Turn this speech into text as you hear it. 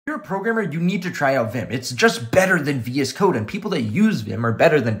you're a programmer, you need to try out Vim. It's just better than VS Code, and people that use Vim are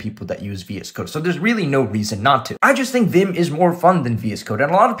better than people that use VS Code. So there's really no reason not to. I just think Vim is more fun than VS Code,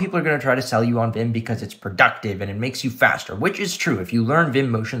 and a lot of people are going to try to sell you on Vim because it's productive and it makes you faster, which is true. If you learn Vim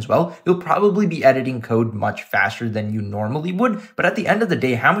motions well, you'll probably be editing code much faster than you normally would. But at the end of the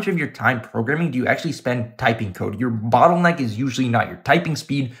day, how much of your time programming do you actually spend typing code? Your bottleneck is usually not your typing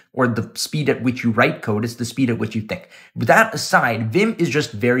speed or the speed at which you write code, it's the speed at which you think. With that aside, Vim is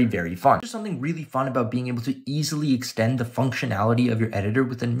just very, very fun. There's something really fun about being able to easily extend the functionality of your editor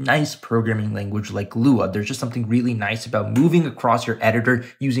with a nice programming language like Lua. There's just something really nice about moving across your editor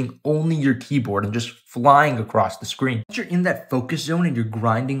using only your keyboard and just flying across the screen. Once you're in that focus zone and you're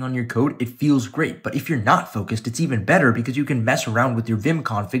grinding on your code, it feels great. But if you're not focused, it's even better because you can mess around with your Vim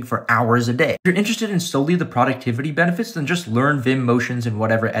config for hours a day. If you're interested in solely the productivity benefits, then just learn Vim motions in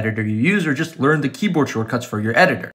whatever editor you use, or just learn the keyboard shortcuts for your editor.